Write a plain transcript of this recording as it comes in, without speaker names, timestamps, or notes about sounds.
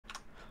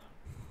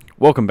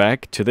Welcome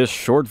back to this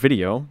short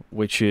video,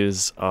 which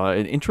is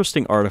an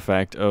interesting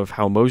artifact of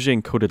how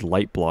Mojang coded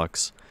light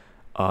blocks.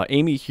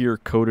 Amy here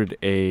coded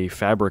a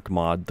fabric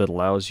mod that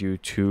allows you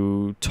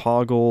to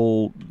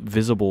toggle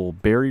visible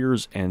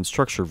barriers and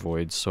structure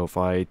voids. So if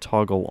I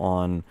toggle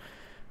on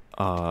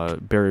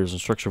barriers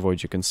and structure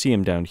voids, you can see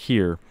them down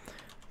here.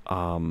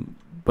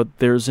 But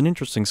there's an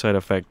interesting side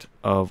effect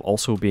of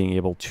also being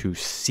able to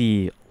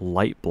see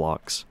light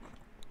blocks.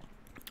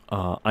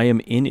 I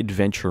am in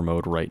adventure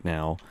mode right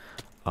now.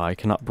 I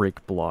cannot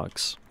break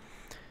blocks,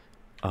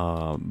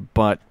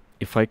 but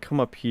if I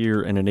come up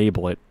here and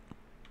enable it,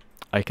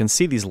 I can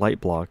see these light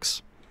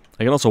blocks.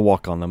 I can also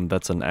walk on them.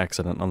 That's an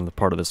accident on the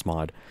part of this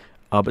mod.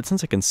 But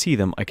since I can see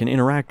them, I can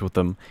interact with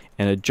them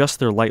and adjust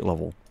their light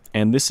level.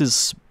 And this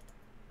is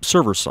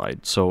server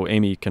side, so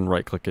Amy can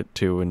right-click it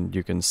too, and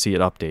you can see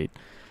it update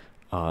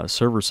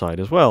server side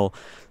as well.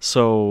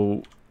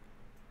 So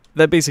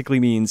that basically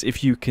means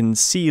if you can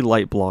see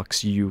light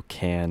blocks, you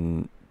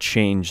can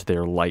change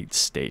their light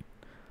state.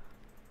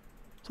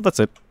 So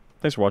that's it.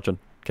 Thanks for watching.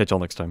 Catch y'all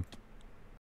next time.